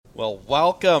Well,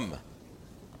 welcome.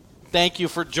 Thank you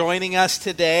for joining us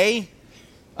today.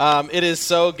 It is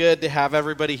so good to have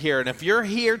everybody here. And if you're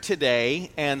here today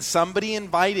and somebody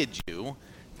invited you,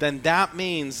 then that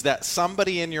means that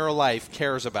somebody in your life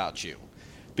cares about you.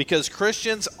 Because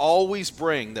Christians always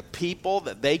bring the people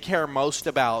that they care most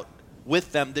about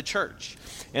with them to church.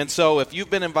 And so if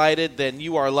you've been invited, then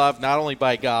you are loved not only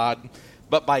by God,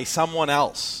 but by someone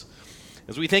else.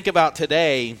 As we think about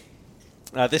today,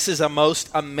 this is a most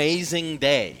amazing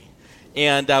day.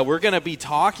 And we're going to be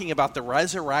talking about the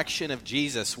resurrection of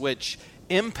Jesus, which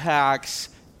impacts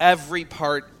every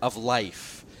part of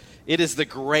life. It is the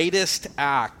greatest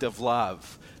act of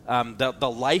love.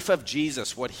 The life of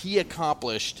Jesus, what he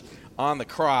accomplished on the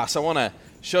cross. I want to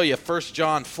show you 1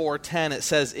 John 4:10. It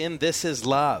says, "In this is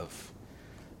love,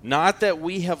 not that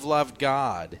we have loved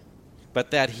God,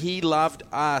 but that he loved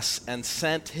us and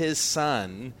sent his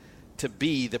Son to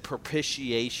be the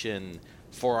propitiation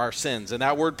for our sins." And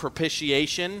that word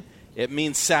propitiation, it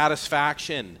means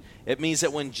satisfaction. It means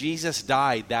that when Jesus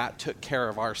died, that took care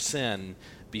of our sin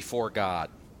before God.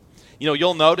 You know,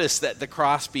 you'll notice that the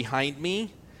cross behind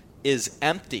me is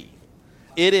empty.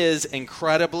 It is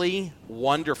incredibly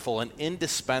wonderful and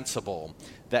indispensable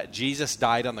that Jesus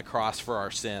died on the cross for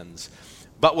our sins.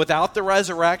 But without the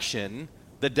resurrection,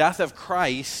 the death of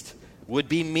Christ would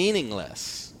be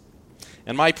meaningless.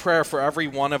 And my prayer for every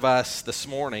one of us this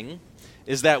morning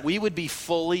is that we would be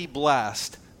fully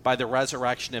blessed by the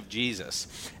resurrection of Jesus.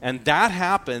 And that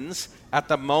happens at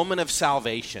the moment of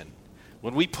salvation.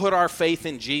 When we put our faith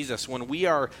in Jesus, when we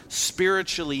are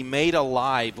spiritually made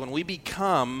alive, when we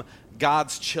become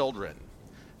God's children,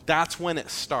 that's when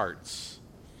it starts.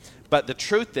 But the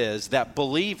truth is that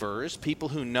believers, people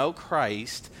who know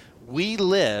Christ, we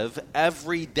live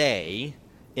every day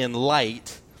in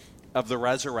light of the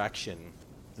resurrection.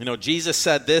 You know, Jesus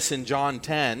said this in John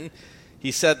 10.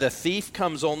 He said, "The thief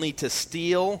comes only to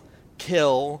steal,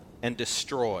 kill, and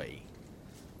destroy.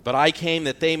 But I came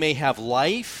that they may have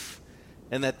life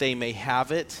and that they may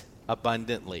have it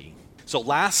abundantly." So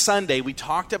last Sunday, we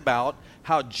talked about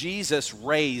how Jesus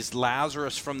raised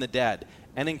Lazarus from the dead.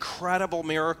 An incredible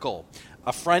miracle.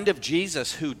 A friend of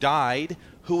Jesus who died,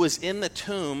 who was in the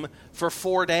tomb for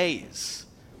 4 days.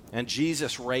 And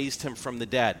Jesus raised him from the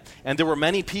dead. And there were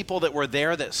many people that were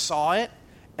there that saw it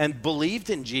and believed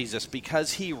in Jesus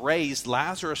because he raised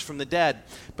Lazarus from the dead.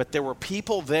 But there were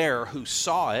people there who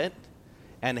saw it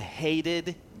and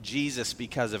hated Jesus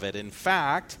because of it. In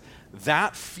fact,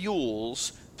 that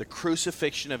fuels the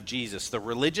crucifixion of Jesus. The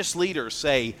religious leaders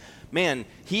say, man,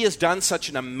 he has done such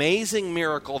an amazing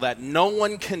miracle that no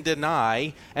one can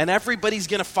deny, and everybody's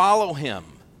going to follow him.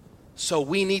 So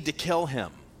we need to kill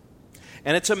him.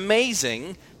 And it's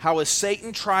amazing how as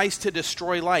Satan tries to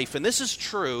destroy life, and this is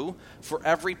true for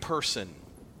every person,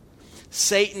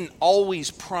 Satan always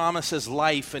promises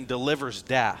life and delivers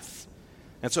death.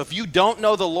 And so if you don't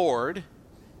know the Lord,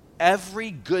 every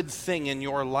good thing in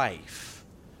your life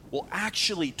will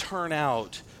actually turn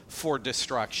out for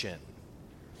destruction.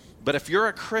 But if you're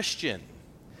a Christian,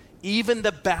 even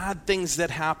the bad things that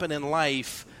happen in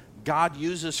life, God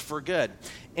uses for good.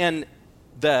 And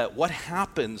what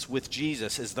happens with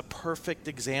Jesus is the perfect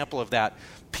example of that.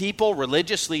 People,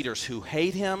 religious leaders who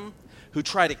hate him, who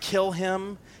try to kill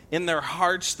him, in their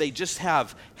hearts they just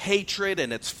have hatred,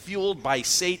 and it's fueled by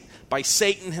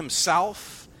Satan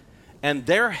himself. And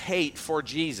their hate for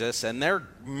Jesus and their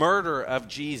murder of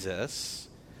Jesus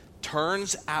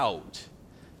turns out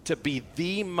to be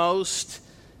the most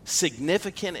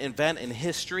significant event in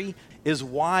history, is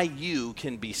why you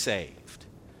can be saved.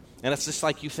 And it's just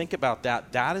like you think about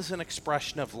that. That is an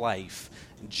expression of life.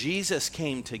 Jesus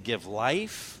came to give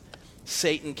life.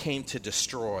 Satan came to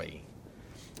destroy.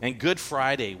 And Good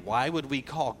Friday, why would we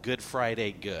call Good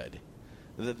Friday good?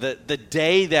 The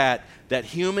day that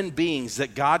human beings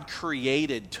that God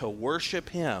created to worship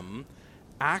him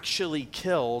actually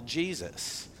killed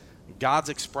Jesus. God's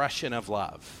expression of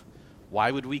love.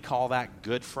 Why would we call that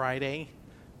Good Friday?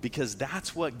 Because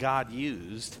that's what God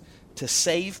used to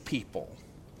save people.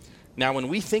 Now, when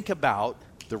we think about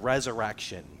the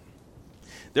resurrection,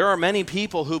 there are many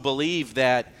people who believe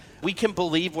that we can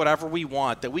believe whatever we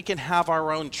want, that we can have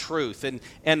our own truth,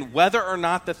 and whether or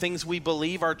not the things we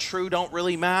believe are true don't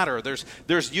really matter.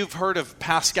 You've heard of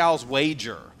Pascal's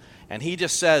wager, and he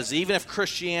just says, even if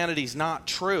Christianity's not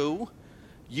true,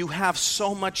 you have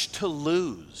so much to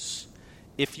lose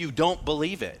if you don't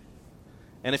believe it.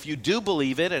 And if you do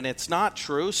believe it and it's not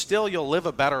true, still you'll live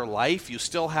a better life. You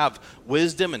still have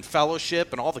wisdom and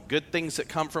fellowship and all the good things that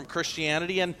come from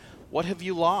Christianity. And what have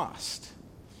you lost?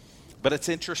 But it's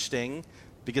interesting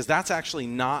because that's actually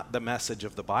not the message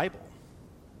of the Bible.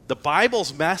 The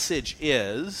Bible's message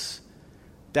is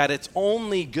that it's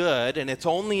only good and it's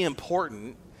only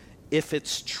important if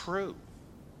it's true.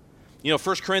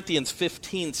 1 Corinthians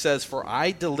 15 says, "For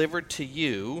I delivered to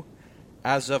you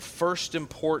as of first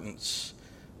importance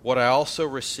what I also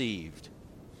received,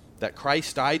 that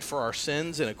Christ died for our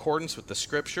sins in accordance with the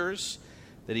Scriptures,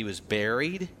 that he was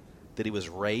buried, that he was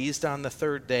raised on the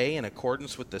third day in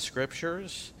accordance with the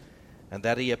Scriptures, and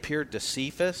that he appeared to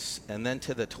Cephas and then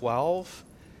to the 12,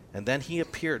 and then he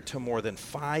appeared to more than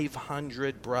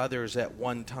 500 brothers at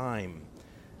one time,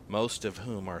 most of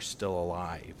whom are still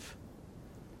alive."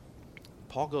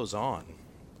 Paul goes on,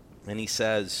 and he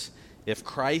says, "If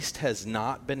Christ has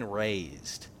not been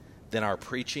raised, then our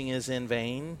preaching is in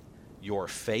vain, your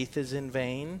faith is in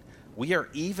vain. We are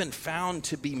even found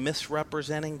to be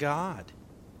misrepresenting God.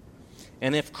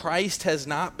 And if Christ has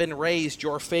not been raised,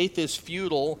 your faith is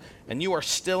futile, and you are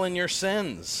still in your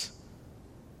sins."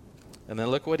 And then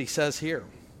look what he says here.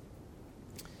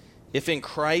 "If in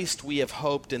Christ we have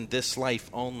hoped in this life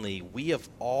only, we of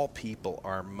all people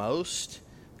are most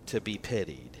to be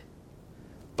pitied.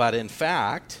 But in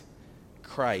fact,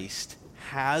 Christ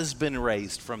has been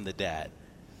raised from the dead."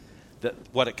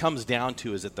 What it comes down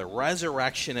to is that the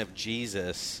resurrection of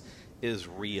Jesus is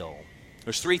real.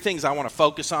 There's three things I want to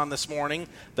focus on this morning.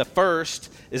 The first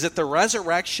is that the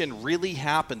resurrection really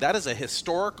happened. That is a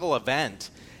historical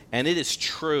event, and it is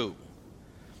true.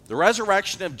 The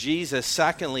resurrection of Jesus,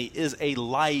 secondly, is a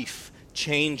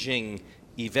life-changing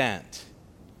event.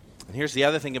 And here's the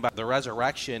other thing about the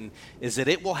resurrection is that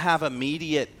it will have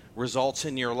immediate results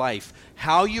in your life.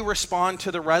 How you respond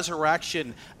to the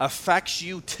resurrection affects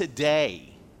you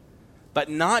today, but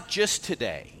not just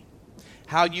today.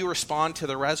 How you respond to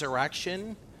the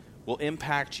resurrection will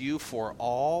impact you for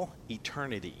all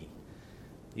eternity.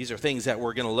 These are things that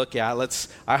we're going to look at.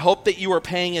 I hope that you were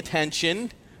paying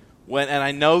attention and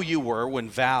I know you were, when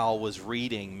Val was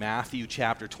reading Matthew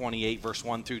chapter 28, verse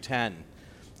 1 through 10.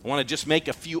 I want to just make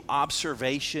a few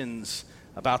observations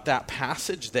about that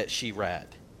passage that she read.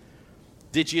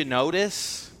 Did you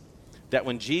notice that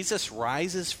when Jesus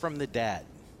rises from the dead,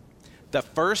 the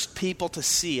first people to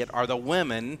see it are the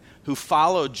women who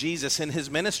followed Jesus in his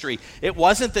ministry? It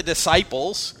wasn't the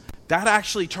disciples. That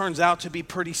actually turns out to be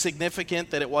pretty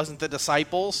significant that it wasn't the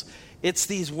disciples. It's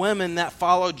these women that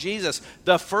followed Jesus.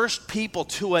 The first people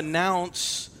to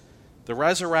announce the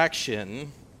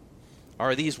resurrection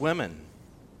are these women.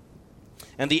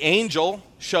 And the angel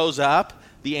shows up.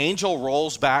 The angel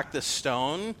rolls back the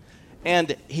stone.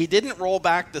 And he didn't roll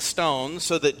back the stone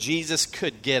so that Jesus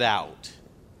could get out.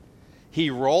 He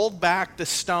rolled back the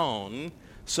stone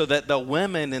so that the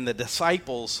women and the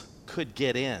disciples could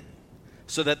get in,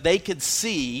 so that they could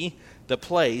see the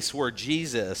place where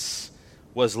Jesus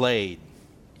was laid.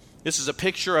 This is a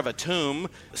picture of a tomb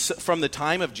from the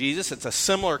time of Jesus. It's a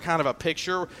similar kind of a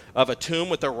picture of a tomb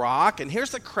with a rock. And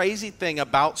here's the crazy thing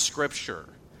about Scripture,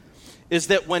 is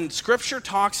that when Scripture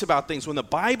talks about things, when the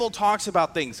Bible talks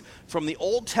about things from the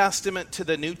Old Testament to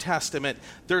the New Testament,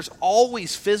 there's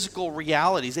always physical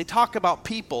realities. They talk about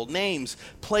people, names,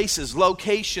 places,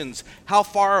 locations, how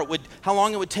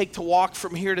long it would take to walk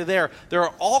from here to there. There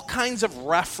are all kinds of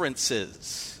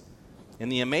references.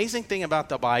 And the amazing thing about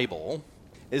the Bible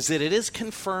is that it is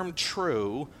confirmed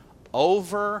true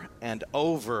over and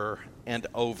over and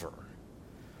over.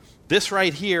 This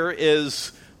right here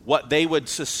is what they would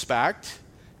suspect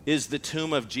is the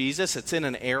tomb of Jesus. It's in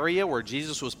an area where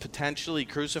Jesus was potentially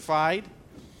crucified.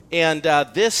 And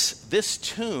this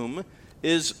tomb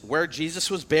is where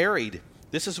Jesus was buried.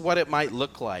 This is what it might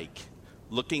look like,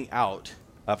 looking out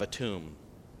of a tomb.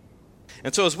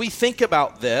 And so as we think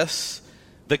about this,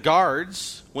 the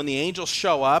guards, when the angels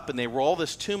show up and they roll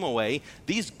this tomb away,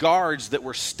 these guards that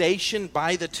were stationed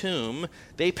by the tomb,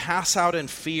 they pass out in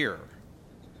fear.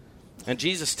 And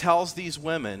Jesus tells these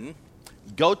women,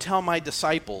 "Go tell my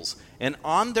disciples." And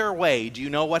on their way, do you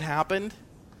know what happened?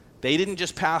 They didn't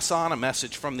just pass on a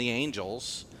message from the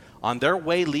angels. On their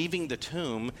way leaving the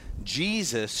tomb,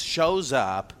 Jesus shows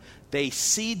up. They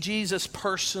see Jesus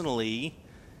personally,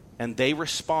 and they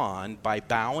respond by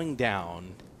bowing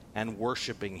down and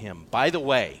worshiping him. By the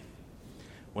way,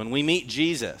 when we meet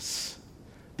Jesus,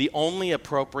 the only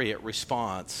appropriate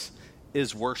response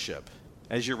is worship.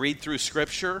 As you read through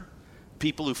Scripture,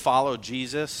 people who followed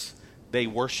Jesus, they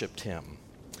worshiped him.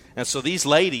 And so these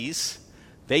ladies,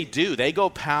 they go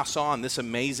pass on this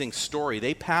amazing story.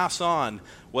 They pass on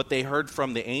what they heard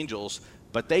from the angels,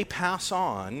 but they pass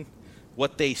on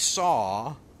what they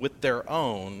saw with their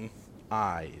own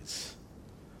eyes.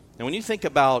 And when you think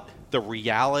about the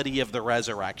reality of the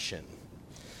resurrection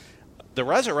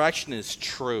is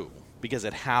true. because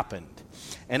it happened.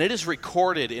 And it is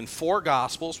recorded in 4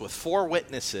 Gospels with 4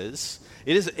 witnesses.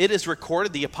 It is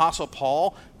recorded. The Apostle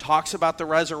Paul talks about the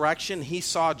resurrection. He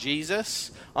saw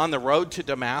Jesus on the road to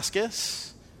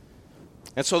Damascus.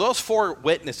 And so those 4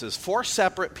 witnesses, 4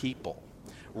 separate people,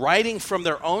 writing from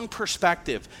their own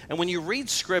perspective. And when you read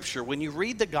Scripture, when you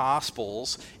read the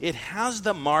Gospels, it has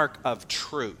the mark of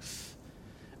truth.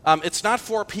 It's not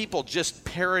 4 people just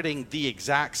parroting the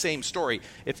exact same story.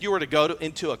 If you were to go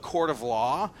into a court of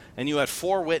law and you had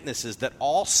 4 witnesses that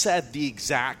all said the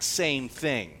exact same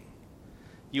thing,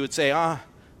 you would say, I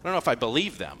don't know if I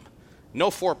believe them. No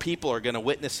 4 people are going to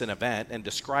witness an event and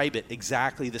describe it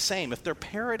exactly the same. If they're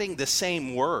parroting the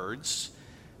same words,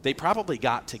 they probably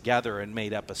got together and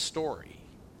made up a story.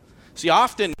 See,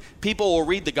 often people will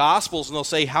read the Gospels and they'll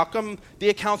say, how come the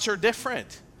accounts are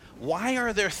different? Why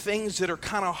are there things that are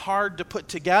kind of hard to put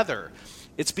together?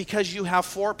 It's because you have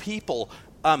 4 people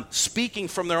speaking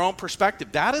from their own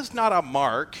perspective. That is not a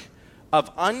mark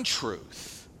of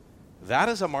untruth. That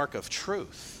is a mark of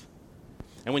truth.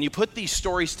 And when you put these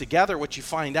stories together, what you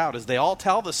find out is they all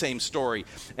tell the same story.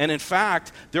 And in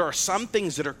fact, there are some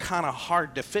things that are kind of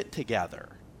hard to fit together.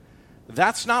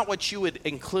 That's not what you would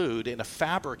include in a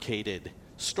fabricated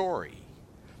story.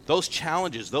 Those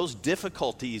challenges, those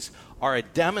difficulties are a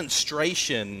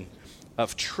demonstration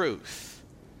of truth.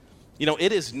 You know,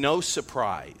 it is no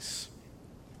surprise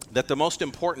that the most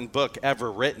important book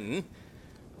ever written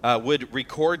would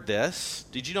record this.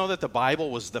 Did you know that the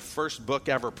Bible was the first book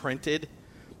ever printed?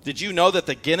 Did you know that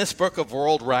the Guinness Book of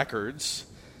World Records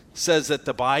says that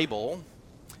the Bible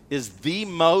is the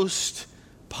most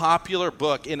popular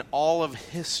book in all of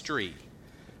history?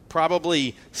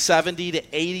 Probably 70 to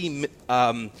 80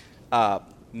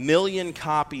 million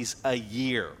copies a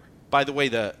year. By the way,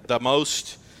 the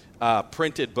most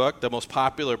printed book, the most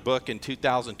popular book in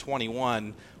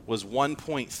 2021 was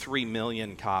 1.3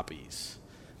 million copies.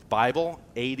 Bible,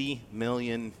 80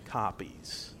 million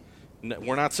copies.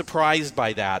 We're not surprised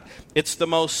by that. It's the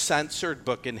most censored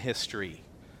book in history.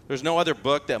 There's no other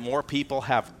book that more people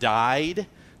have died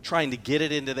trying to get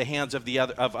it into the hands of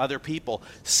other people.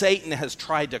 Satan has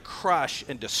tried to crush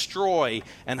and destroy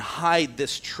and hide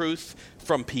this truth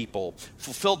from people.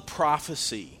 Fulfilled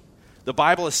prophecy. The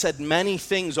Bible has said many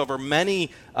things over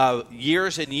many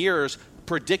years and years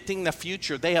predicting the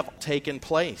future. They have taken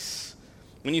place.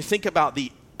 When you think about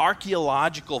the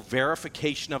archaeological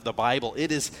verification of the Bible,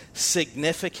 it is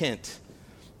significant.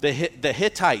 The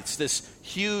Hittites, this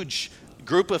huge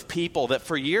group of people that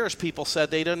for years people said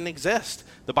they didn't exist.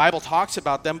 The Bible talks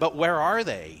about them, but where are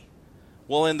they?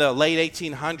 Well, in the late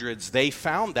 1800s, they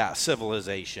found that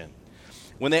civilization.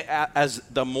 As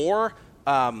the more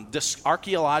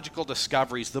archaeological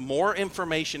discoveries, the more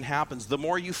information happens, the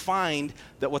more you find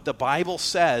that what the Bible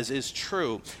says is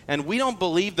true. And we don't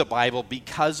believe the Bible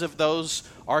because of those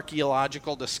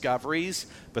archaeological discoveries,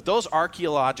 but those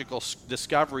archaeological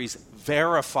discoveries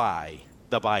verify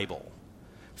the Bible.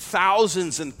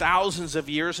 Thousands and thousands of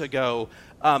years ago,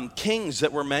 kings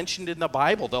that were mentioned in the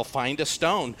Bible, they'll find a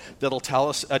stone that'll tell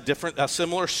us a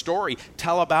similar story,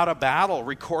 tell about a battle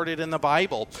recorded in the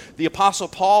Bible. The Apostle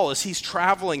Paul, as he's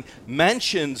traveling,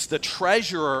 mentions the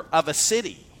treasurer of a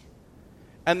city.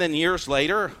 And then years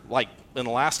later, like in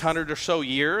the last 100 or so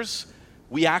years,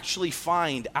 we actually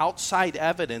find outside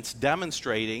evidence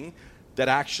demonstrating that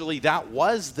actually that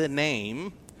was the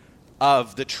name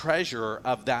of the treasurer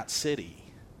of that city.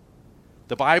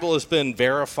 The Bible has been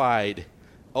verified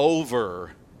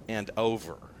over and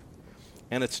over.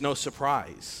 And it's no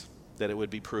surprise that it would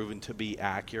be proven to be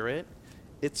accurate.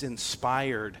 It's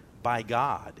inspired by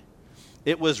God.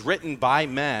 It was written by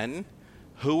men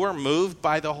who were moved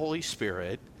by the Holy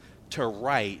Spirit to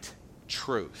write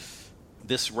truth.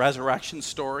 This resurrection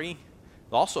story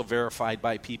is also verified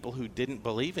by people who didn't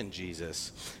believe in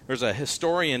Jesus. There's a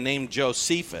historian named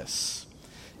Josephus,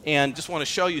 and just want to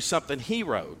show you something he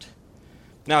wrote.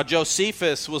 Now,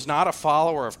 Josephus was not a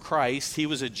follower of Christ. He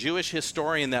was a Jewish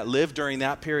historian that lived during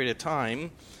that period of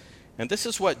time. And this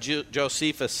is what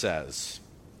Josephus says.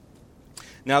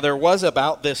 Now, there was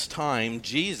about this time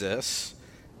Jesus,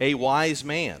 a wise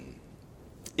man,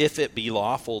 if it be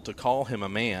lawful to call him a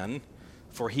man,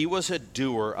 for he was a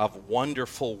doer of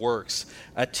wonderful works,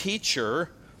 a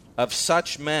teacher of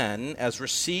such men as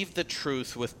received the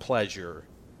truth with pleasure.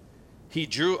 He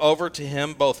drew over to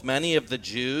him both many of the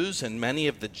Jews and many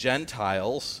of the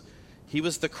Gentiles. He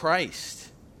was the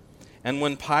Christ. And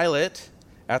when Pilate,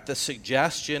 at the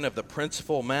suggestion of the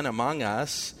principal men among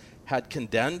us, had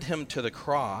condemned him to the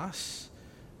cross,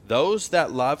 those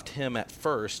that loved him at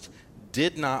first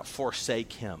did not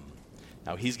forsake him.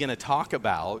 Now he's going to talk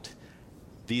about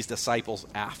these disciples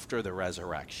after the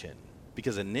resurrection.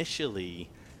 because initially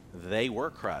they were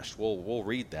crushed. We'll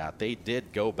read that. They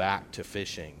did go back to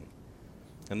fishing.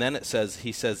 And then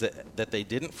he says that they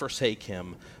didn't forsake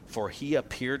him, for he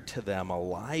appeared to them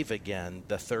alive again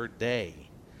the third day,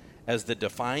 as the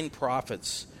divine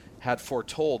prophets had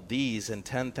foretold these and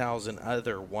 10,000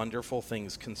 other wonderful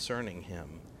things concerning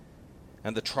him.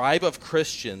 And the tribe of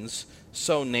Christians,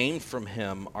 so named from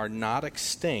him, are not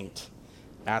extinct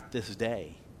at this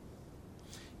day.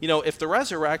 You know, if the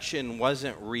resurrection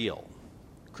wasn't real,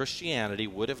 Christianity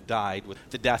would have died with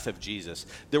the death of Jesus.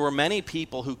 There were many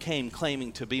people who came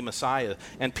claiming to be Messiah,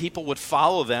 and people would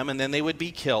follow them, and then they would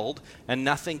be killed, and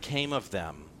nothing came of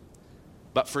them.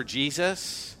 But for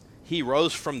Jesus, he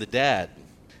rose from the dead.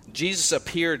 Jesus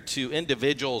appeared to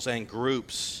individuals and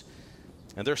groups.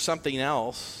 And there's something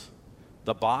else.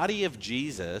 The body of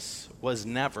Jesus was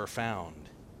never found.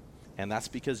 And that's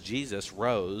because Jesus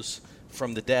rose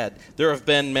from the dead. There have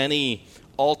been many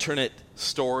alternate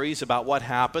stories about what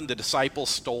happened. The disciples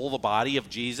stole the body of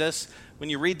Jesus. When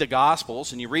you read the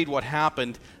Gospels and you read what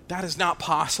happened, that is not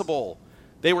possible.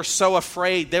 They were so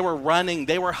afraid. They were running.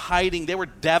 They were hiding. They were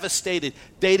devastated.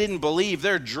 They didn't believe.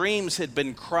 Their dreams had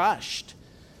been crushed.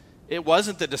 It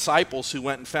wasn't the disciples who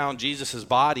went and found Jesus'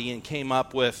 body and came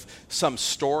up with some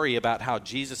story about how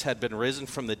Jesus had been risen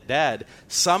from the dead.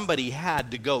 Somebody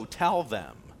had to go tell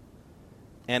them.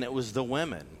 And it was the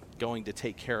women going to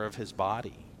take care of his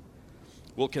body.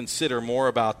 We'll consider more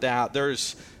about that.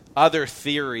 There's other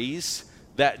theories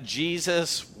that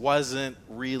Jesus wasn't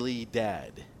really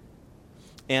dead.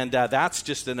 And that's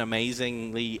just an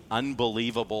amazingly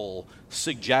unbelievable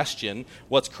suggestion.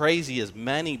 What's crazy is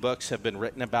many books have been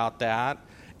written about that,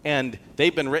 and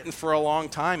they've been written for a long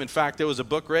time. In fact, there was a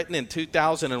book written in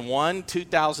 2001,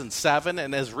 2007,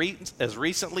 and as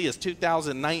recently as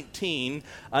 2019,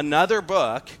 another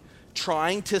book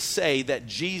trying to say that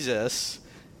Jesus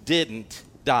didn't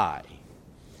die,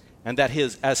 and that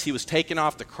as he was taken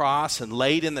off the cross and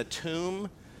laid in the tomb,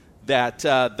 that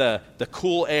the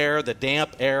cool air, the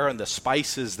damp air, and the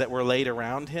spices that were laid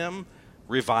around him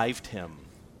revived him.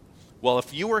 Well,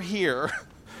 if you were here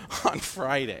on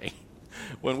Friday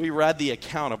when we read the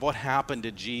account of what happened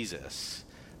to Jesus,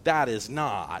 that is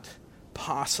not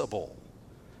possible.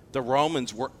 The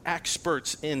Romans were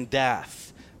experts in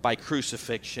death by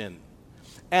crucifixion.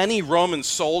 Any Roman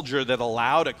soldier that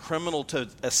allowed a criminal to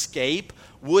escape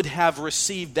would have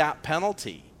received that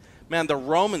penalty. Man, the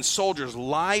Roman soldiers'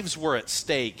 lives were at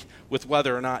stake with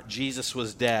whether or not Jesus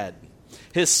was dead.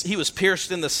 He was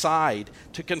pierced in the side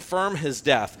to confirm his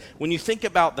death. When you think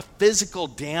about the physical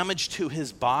damage to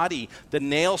his body, the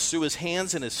nails through his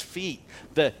hands and his feet,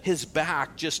 his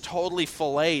back just totally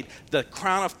filleted, the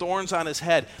crown of thorns on his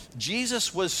head,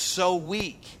 Jesus was so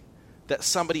weak that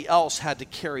somebody else had to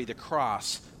carry the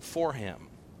cross for him.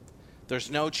 There's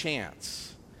no chance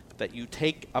that you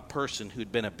take a person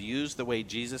who'd been abused the way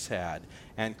Jesus had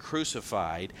and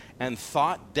crucified and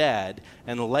thought dead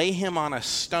and lay him on a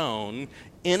stone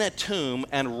in a tomb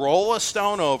and roll a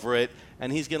stone over it,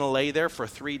 and he's going to lay there for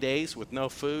 3 days with no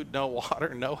food, no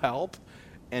water, no help,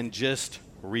 and just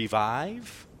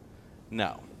revive?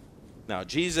 No. Now,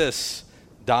 Jesus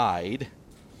died,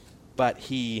 but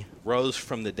he rose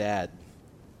from the dead.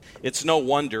 It's no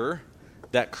wonder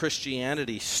that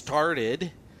Christianity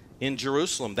started in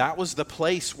Jerusalem. That was the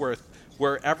place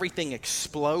where everything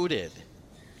exploded.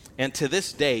 And to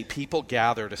this day, people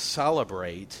gather to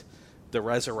celebrate the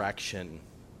resurrection.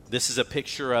 This is a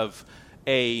picture of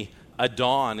a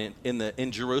dawn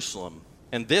in Jerusalem.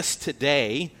 And this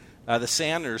today, the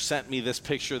Sanders sent me this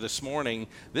picture this morning.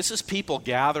 This is people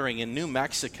gathering in New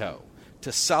Mexico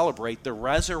to celebrate the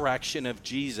resurrection of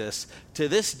Jesus. To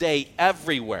this day,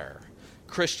 everywhere,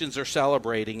 Christians are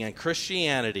celebrating, and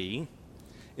Christianity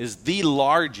is the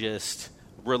largest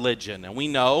religion. And we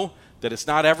know that it's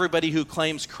not everybody who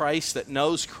claims Christ that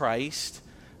knows Christ,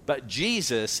 but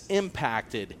Jesus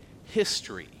impacted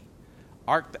history.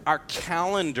 Our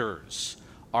calendars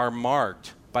are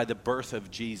marked by the birth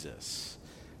of Jesus.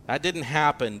 That didn't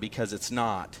happen because it's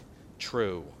not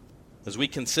true. As we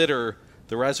consider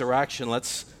the resurrection,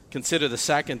 let's consider the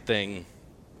second thing.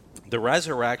 The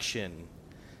resurrection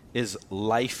is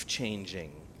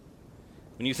life-changing.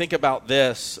 When you think about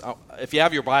this, if you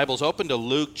have your Bibles, open to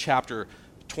Luke chapter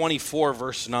 24,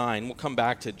 verse 9. We'll come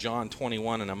back to John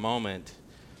 21 in a moment.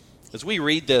 As we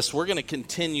read this, we're going to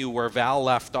continue where Val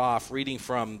left off, reading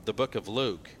from the book of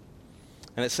Luke.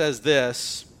 And it says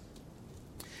this,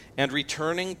 "And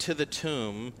returning to the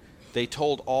tomb, they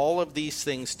told all of these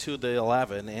things to the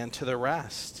 11 and to the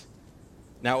rest.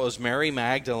 Now it was Mary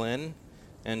Magdalene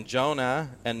and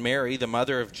Jonah and Mary, the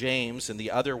mother of James, and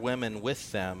the other women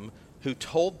with them, who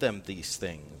told them these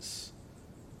things.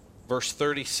 Verse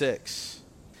 36.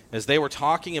 As they were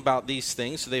talking about these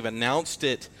things, so they've announced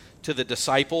it to the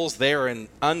disciples. They're in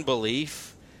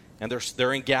unbelief, and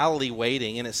they're in Galilee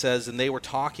waiting. And it says, and they were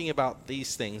talking about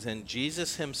these things, and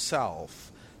Jesus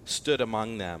himself stood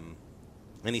among them.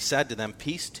 And he said to them,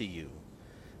 peace to you.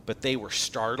 But they were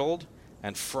startled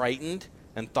and frightened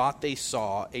and thought they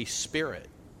saw a spirit.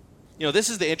 You know, this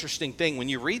is the interesting thing. When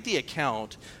you read the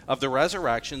account of the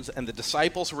resurrections and the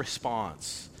disciples'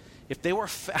 response, if they were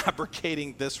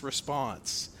fabricating this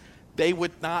response, they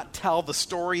would not tell the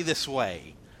story this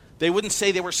way. They wouldn't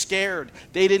say they were scared.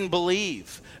 They didn't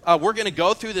believe. We're going to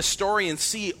go through this story and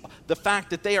see the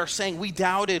fact that they are saying, we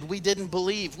doubted, we didn't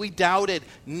believe, we doubted.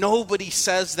 Nobody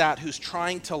says that who's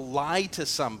trying to lie to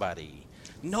somebody.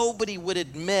 Nobody would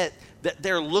admit that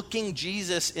they're looking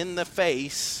Jesus in the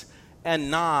face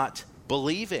and not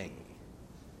believing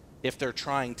if they're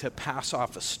trying to pass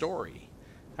off a story.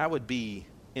 That would be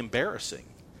embarrassing.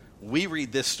 We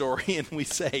read this story and we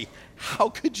say, how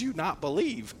could you not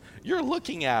believe? You're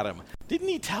looking at him. Didn't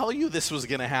he tell you this was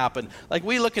going to happen? Like,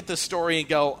 we look at this story and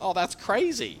go, oh, that's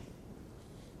crazy.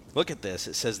 Look at this.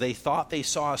 It says, they thought they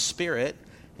saw a spirit,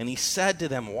 and he said to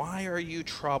them, why are you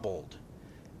troubled?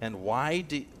 And why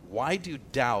do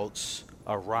doubts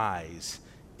arise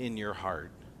in your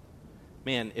heart?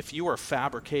 Man, if you were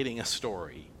fabricating a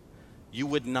story, you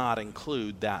would not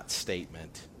include that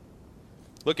statement.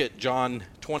 Look at John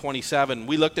 27.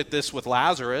 We looked at this with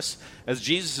Lazarus as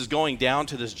Jesus is going down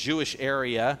to this Jewish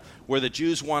area where the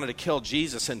Jews wanted to kill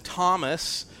Jesus. And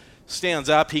Thomas stands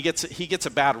up. He gets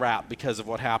a bad rap because of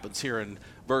what happens here in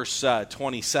verse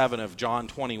 27 of John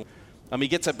 20. He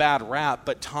gets a bad rap,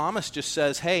 but Thomas just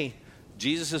says, hey,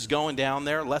 Jesus is going down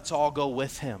there. Let's all go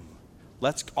with him.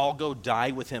 Let's all go die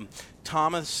with him.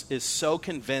 Thomas is so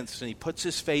convinced, and he puts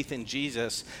his faith in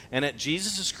Jesus. And at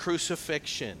Jesus'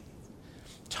 crucifixion,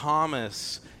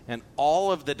 Thomas and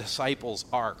all of the disciples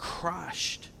are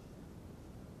crushed.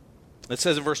 It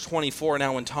says in verse 24,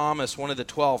 now when Thomas, one of the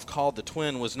 12, called the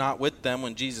twin, was not with them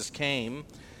when Jesus came,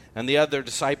 and the other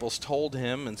disciples told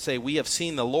him and say, we have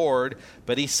seen the Lord.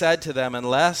 But he said to them,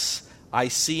 unless I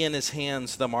see in his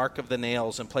hands the mark of the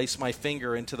nails, and place my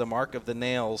finger into the mark of the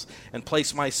nails, and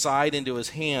place my side into his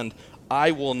hand,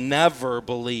 I will never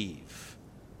believe.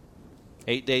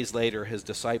 8 days later, his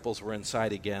disciples were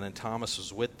inside again, and Thomas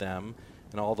was with them.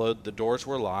 And although the doors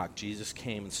were locked, Jesus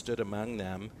came and stood among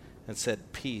them and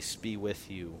said, peace be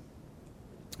with you.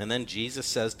 And then Jesus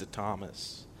says to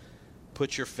Thomas,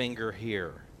 put your finger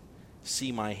here.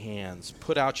 See my hands.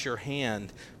 Put out your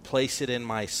hand. Place it in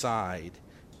my side.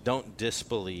 Don't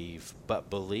disbelieve,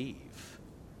 but believe.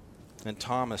 And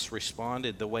Thomas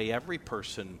responded the way every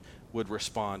person would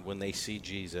respond when they see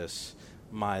Jesus,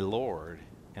 my Lord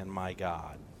and my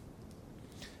God.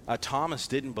 Thomas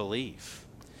didn't believe.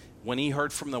 When he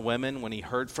heard from the women, when he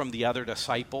heard from the other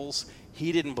disciples,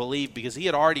 he didn't believe because he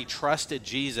had already trusted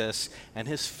Jesus, and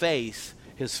his faith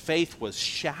was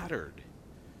shattered.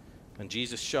 And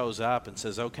Jesus shows up and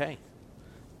says, okay,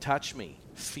 touch me,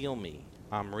 feel me,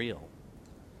 I'm real.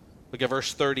 Look at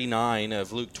verse 39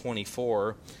 of Luke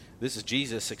 24. This is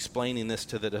Jesus explaining this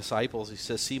to the disciples. He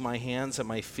says, see my hands and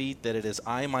my feet, that it is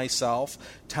I myself.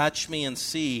 Touch me and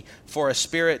see, for a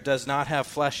spirit does not have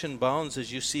flesh and bones,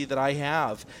 as you see that I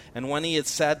have. And when he had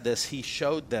said this, he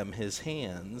showed them his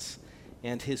hands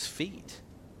and his feet.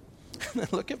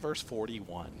 Look at verse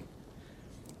 41.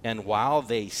 And while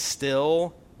they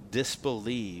still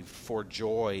disbelieved for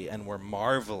joy and were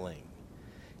marveling,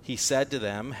 he said to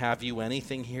them, have you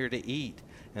anything here to eat?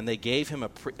 And they gave him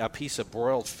a piece of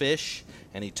broiled fish,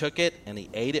 and he took it, and he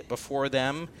ate it before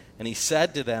them. And he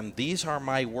said to them, these are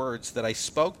my words that I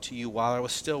spoke to you while I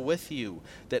was still with you,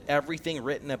 that everything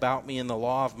written about me in the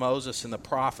law of Moses and the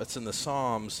prophets and the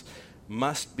Psalms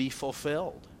must be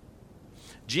fulfilled.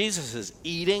 Jesus is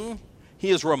eating. He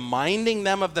is reminding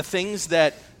them of the things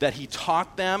that he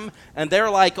taught them. And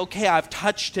they're like, okay, I've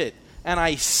touched it, and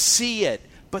I see it.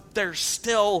 But they're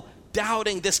still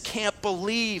doubting. This can't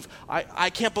believe. I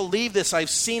can't believe this. I've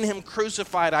seen him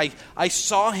crucified. I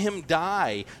saw him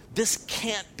die. This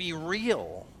can't be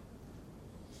real.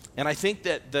 And I think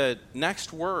that the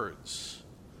next words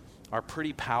are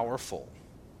pretty powerful.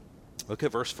 Look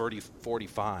at verse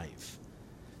 45.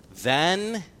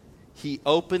 Then he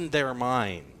opened their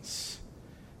minds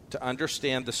to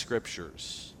understand the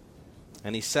scriptures.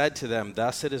 And he said to them,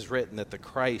 thus it is written that the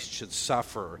Christ should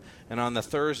suffer, and on the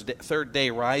third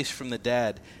day rise from the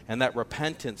dead, and that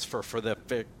repentance for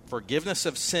the forgiveness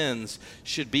of sins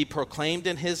should be proclaimed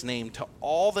in his name to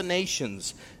all the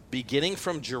nations, beginning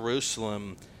from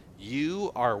Jerusalem.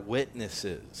 You are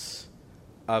witnesses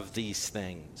of these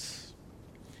things.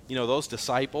 You know, those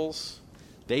disciples,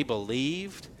 They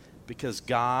believed because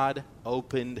God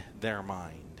opened their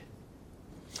mind.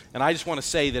 And I just want to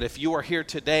say that if you are here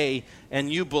today and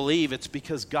you believe, it's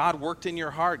because God worked in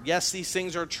your heart. Yes, these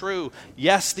things are true.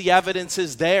 Yes, the evidence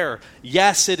is there.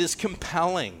 Yes, it is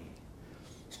compelling.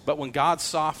 But when God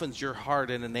softens your heart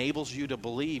and enables you to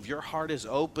believe, your heart is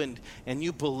opened and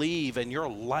you believe and your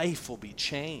life will be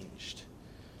changed.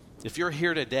 If you're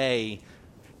here today,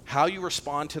 how you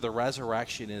respond to the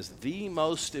resurrection is the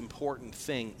most important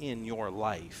thing in your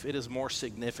life. It is more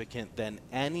significant than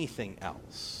anything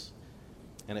else.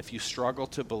 And if you struggle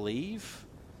to believe,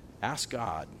 ask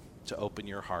God to open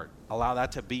your heart. Allow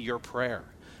that to be your prayer.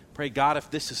 Pray, God, if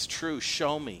this is true,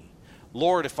 show me.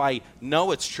 Lord, if I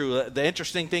know it's true. The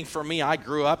interesting thing for me, I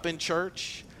grew up in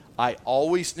church. I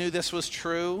always knew this was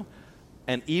true.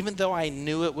 And even though I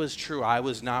knew it was true, I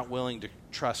was not willing to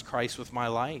trust Christ with my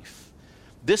life.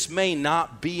 This may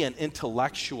not be an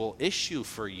intellectual issue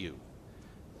for you.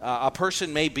 A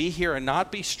person may be here and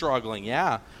not be struggling.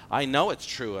 Yeah, I know it's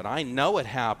true and I know it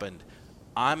happened.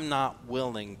 I'm not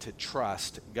willing to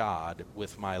trust God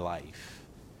with my life.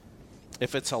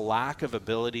 If it's a lack of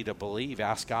ability to believe,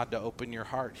 ask God to open your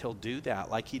heart. He'll do that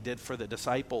like he did for the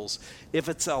disciples. If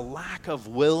it's a lack of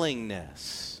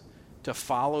willingness to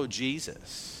follow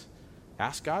Jesus,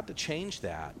 ask God to change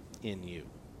that in you.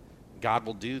 God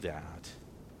will do that.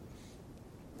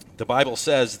 The Bible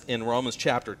says in Romans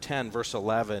chapter 10, verse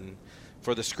 11,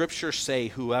 "For the scriptures say,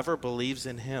 whoever believes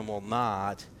in him will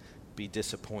not be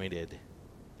disappointed."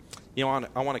 You know,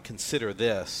 I want to consider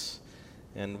this,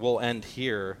 and we'll end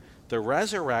here. The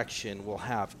resurrection will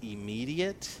have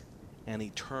immediate and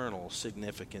eternal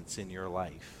significance in your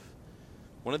life.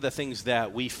 One of the things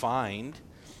that we find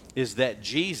is that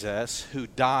Jesus, who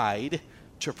died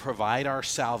to provide our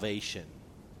salvation,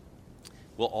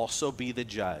 will also be the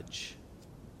judge.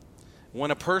 When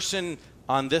a person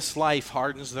on this life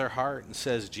hardens their heart and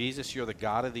says, Jesus, you're the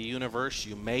God of the universe,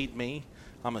 you made me,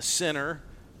 I'm a sinner,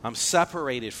 I'm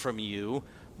separated from you,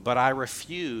 but I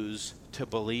refuse to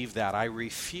believe that. I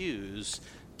refuse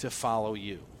to follow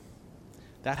you.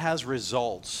 That has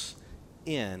results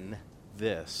in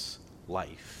this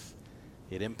life.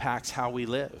 It impacts how we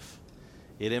live.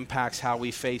 It impacts how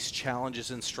we face challenges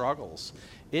and struggles.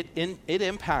 It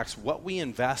impacts what we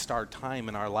invest our time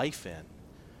and our life in.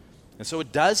 And so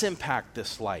it does impact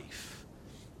this life,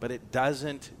 but it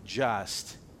doesn't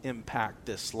just impact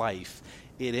this life.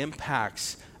 It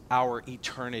impacts our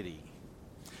eternity.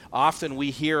 Often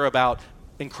we hear about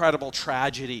incredible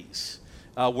tragedies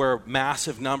where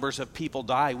massive numbers of people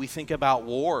die. We think about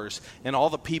wars and all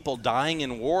the people dying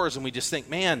in wars, and we just think,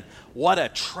 man, what a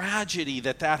tragedy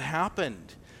that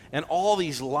happened, and all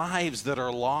these lives that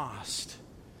are lost.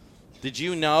 Did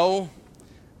you know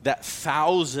that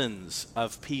thousands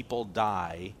of people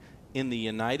die in the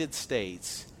United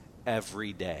States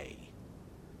every day?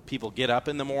 People get up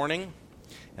in the morning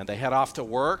and they head off to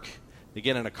work. They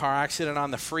get in a car accident on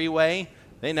the freeway.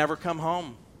 They never come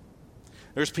home.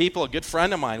 There's people, a good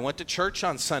friend of mine went to church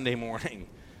on Sunday morning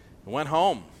and went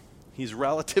home. He's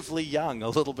relatively young, a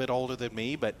little bit older than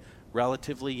me, but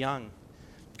relatively young.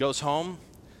 Goes home,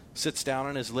 sits down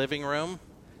in his living room,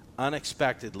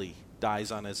 unexpectedly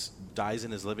dies in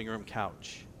his living room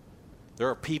couch. There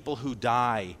are people who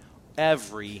die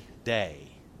every day.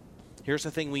 Here's the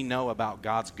thing we know about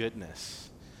God's goodness.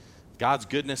 God's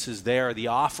goodness is there. The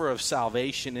offer of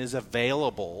salvation is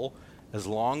available as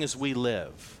long as we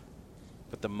live.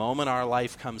 But the moment our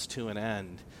life comes to an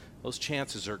end, those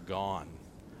chances are gone.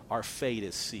 Our fate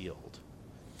is sealed.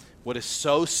 What is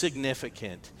so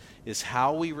significant is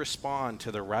how we respond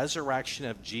to the resurrection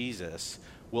of Jesus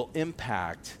will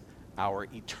impact our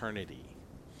eternity.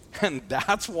 And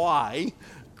that's why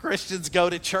Christians go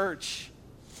to church,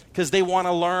 because they want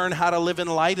to learn how to live in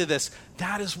light of this.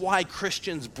 That is why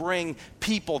Christians bring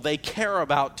people they care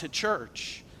about to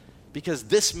church, because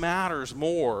this matters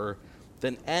more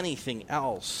than anything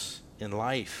else in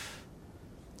life.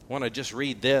 I want to just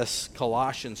read this,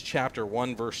 Colossians chapter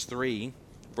 1, verse 3,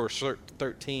 verse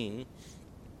 13.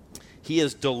 He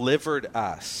has delivered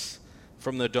us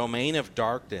from the domain of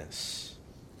darkness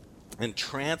and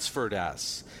transferred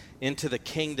us into the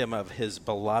kingdom of his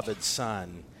beloved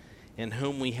Son, in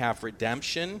whom we have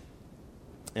redemption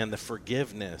and the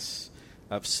forgiveness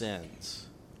of sins.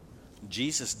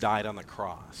 Jesus died on the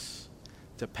cross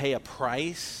to pay a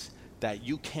price that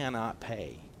you cannot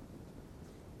pay.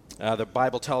 The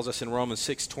Bible tells us in Romans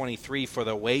 6:23, "For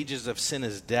the wages of sin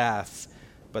is death,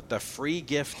 but the free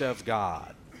gift of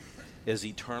God is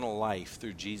eternal life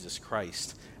through Jesus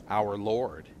Christ our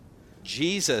Lord."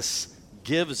 Jesus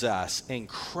gives us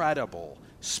incredible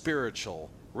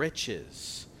spiritual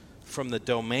riches. from the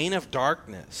domain of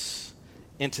darkness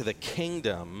into the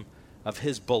kingdom of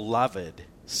his beloved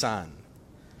Son.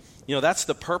 You know, that's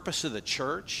the purpose of the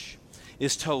church,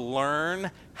 is to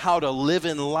learn how to live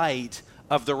in light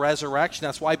of the resurrection.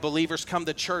 That's why believers come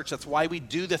to church. That's why we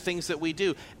do the things that we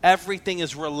do. Everything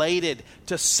is related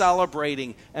to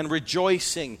celebrating and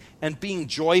rejoicing and being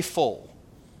joyful.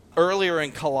 Earlier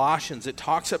in Colossians, it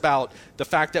talks about the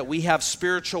fact that we have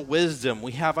spiritual wisdom,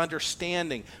 we have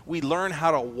understanding, we learn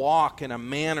how to walk in a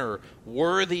manner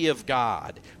worthy of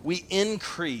God. We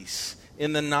increase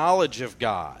in the knowledge of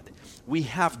God. We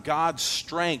have God's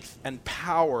strength and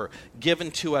power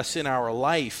given to us in our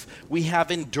life. We have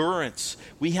endurance.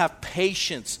 We have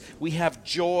patience. We have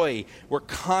joy. We're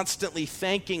constantly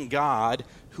thanking God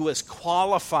who has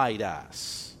qualified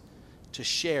us to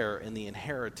share in the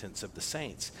inheritance of the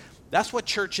saints. That's what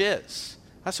church is.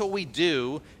 That's what we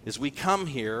do, is we come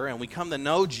here and we come to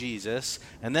know Jesus,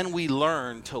 and then we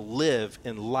learn to live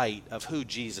in light of who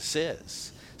Jesus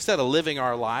is. Instead of living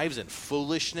our lives in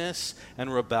foolishness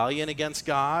and rebellion against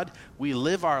God, we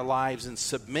live our lives in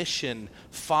submission,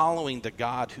 following the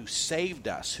God who saved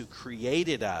us, who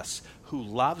created us, who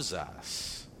loves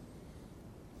us.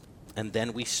 And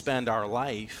then we spend our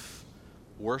life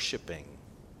worshiping.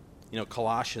 You know,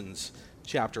 Colossians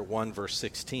chapter 1, verse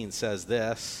 16 says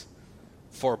this,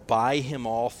 "For by him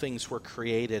all things were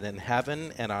created in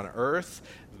heaven and on earth,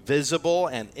 visible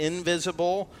and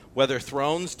invisible, whether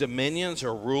thrones, dominions,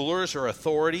 or rulers or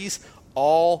authorities,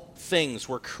 all things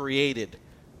were created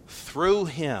through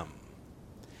him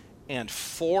and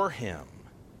for him.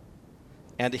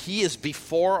 And he is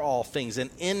before all things,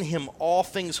 and in him all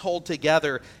things hold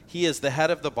together. He is the head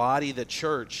of the body, the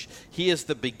church. He is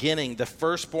the beginning, the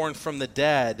firstborn from the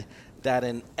dead, that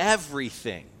in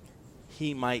everything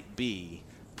he might be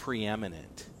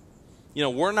preeminent." You know,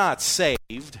 we're not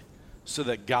saved so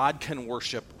that God can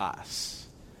worship us.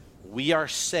 We are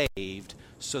saved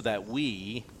so that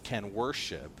we can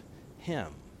worship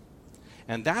him.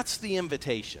 And that's the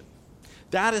invitation.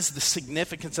 That is the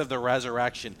significance of the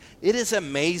resurrection. It is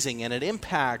amazing, and it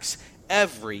impacts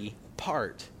every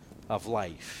part of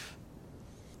life.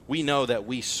 We know that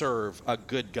we serve a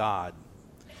good God.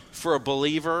 For a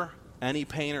believer, any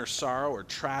pain or sorrow or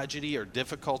tragedy or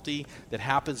difficulty that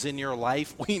happens in your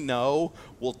life, we know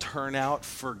will turn out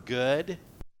for good.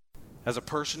 As a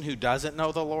person who doesn't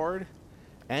know the Lord,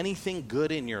 anything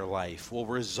good in your life will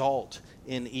result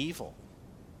in evil.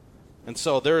 And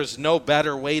so there is no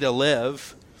better way to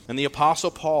live. And the Apostle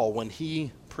Paul, when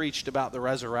he preached about the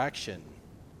resurrection,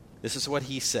 this is what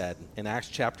he said in Acts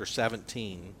chapter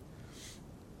 17.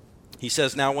 He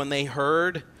says, "Now when they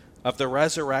heard of the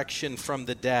resurrection from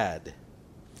the dead,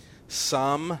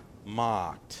 some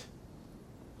mocked.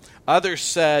 Others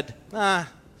said,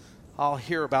 I'll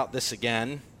hear about this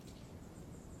again."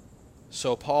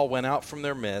 So Paul went out from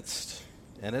their midst,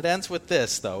 and it ends with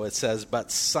this, though. It says,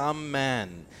 "But some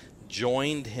men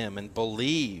joined him and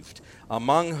believed,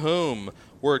 among whom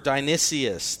were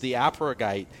Dionysius the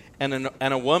Areopagite and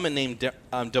a woman named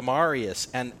Damaris,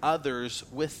 and others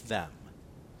with them."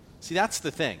 See, that's the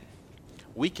thing.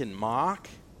 We can mock.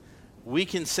 We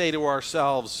can say to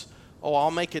ourselves,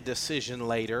 I'll make a decision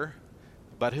later,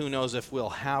 but who knows if we'll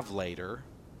have later.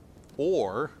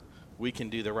 Or we can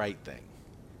do the right thing,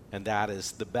 and that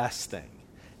is the best thing,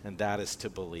 and that is to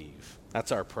believe.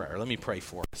 That's our prayer. Let me pray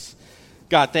for us.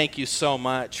 God, thank you so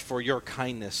much for your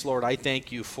kindness. Lord, I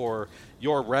thank you for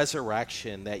your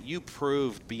resurrection, that you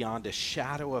proved beyond a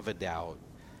shadow of a doubt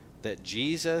that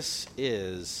Jesus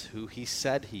is who he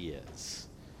said he is.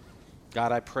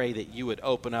 God, I pray that you would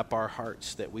open up our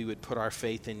hearts, that we would put our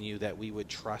faith in you, that we would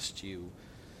trust you.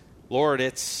 Lord,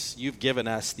 you've given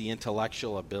us the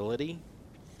intellectual ability.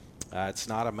 It's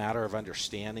not a matter of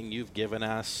understanding. You've given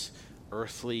us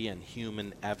earthly and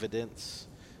human evidence.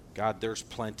 God, there's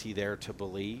plenty there to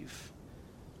believe.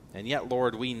 And yet,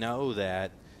 Lord, we know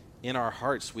that in our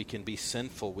hearts we can be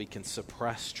sinful. We can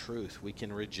suppress truth. We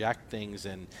can reject things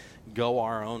and go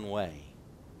our own way.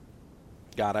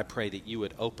 God, I pray that you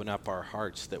would open up our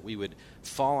hearts, that we would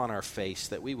fall on our face,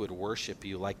 that we would worship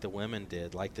you like the women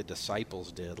did, like the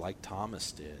disciples did, like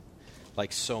Thomas did,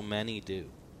 like so many do.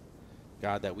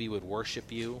 God, that we would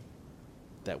worship you,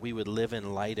 that we would live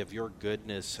in light of your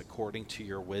goodness according to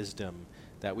your wisdom,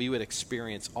 that we would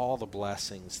experience all the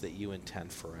blessings that you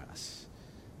intend for us.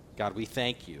 God, we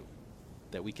thank you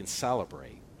that we can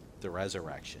celebrate the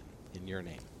resurrection in your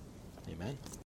name. Amen.